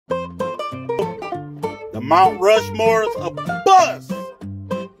The Mount Rushmore's a bust.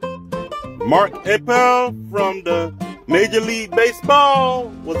 Mark Appel from the Major League Baseball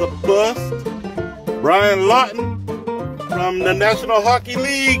was a bust. Brian Lawton from the National Hockey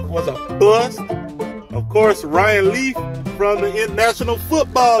League was a bust. Of course, Ryan Leaf from the National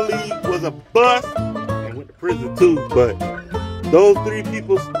Football League was a bust. And went to prison too, but those three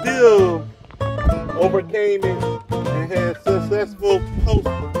people still overcame it and had successful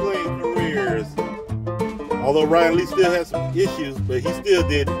post-playing careers. Although Ryan Leaf still has some issues, but he still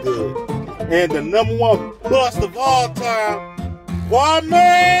did good. And the number one bust of all time,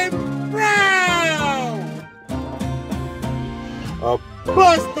 Kwame Brown. A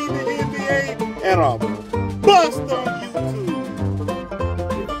bust in the NBA and a bust on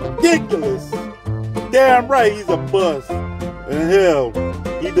YouTube. Ridiculous. Damn right he's a bust. And hell,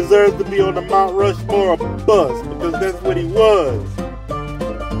 he deserves to be on the Mount Rushmore of bust because that's what he was.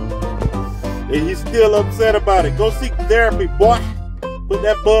 And he's still upset about it. Go seek therapy, boy. Put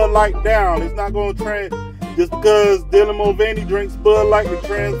that Bud Light down. It's not going to just because Dylan Mulvaney drinks Bud Light to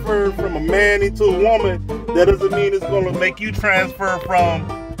transfer from a man into a woman, that doesn't mean it's going to make you transfer from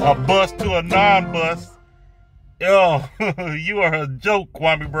a bust to a non-bust. Yo, you are a joke,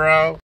 Kwame Brown.